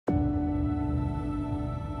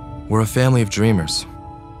We're a family of dreamers.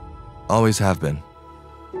 Always have been.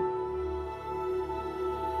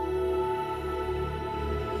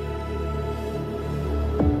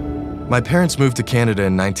 My parents moved to Canada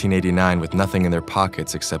in 1989 with nothing in their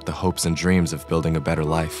pockets except the hopes and dreams of building a better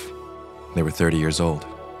life. They were 30 years old.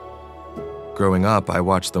 Growing up, I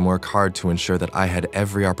watched them work hard to ensure that I had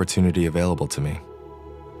every opportunity available to me.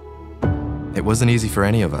 It wasn't easy for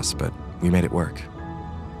any of us, but we made it work.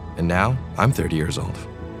 And now, I'm 30 years old.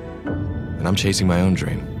 And I'm chasing my own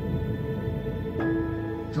dream.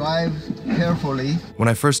 Drive carefully. When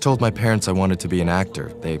I first told my parents I wanted to be an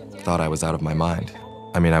actor, they thought I was out of my mind.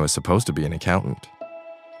 I mean, I was supposed to be an accountant.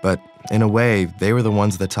 But in a way, they were the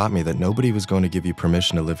ones that taught me that nobody was going to give you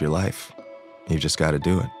permission to live your life. You just got to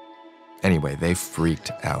do it. Anyway, they freaked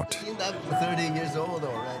out. 30 years old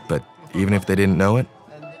already. But even if they didn't know it,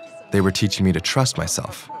 they were teaching me to trust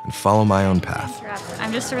myself and follow my own path.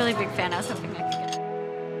 I'm just a really big fan. I was hoping I could get it.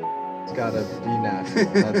 It's gotta be nasty.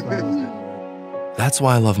 That's nice. That's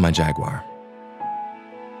why I love my Jaguar.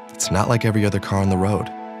 It's not like every other car on the road.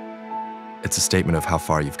 It's a statement of how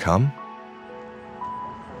far you've come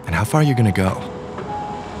and how far you're gonna go.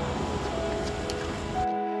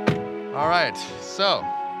 All right, so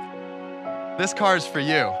this car is for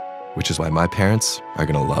you. Which is why my parents are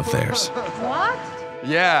gonna love theirs. What?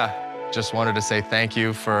 Yeah, just wanted to say thank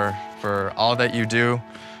you for all that you do.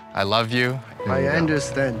 I love you. I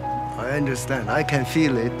understand. I understand. I can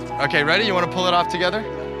feel it. Okay, ready? You want to pull it off together?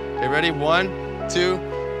 Okay, ready? 1, 2,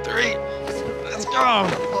 3. Let's go.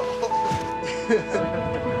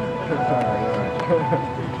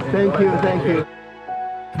 Thank you, thank you.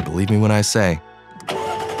 And believe me when I say,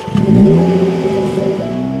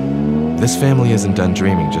 this family isn't done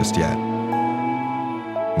dreaming just yet.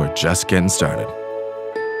 We're just getting started.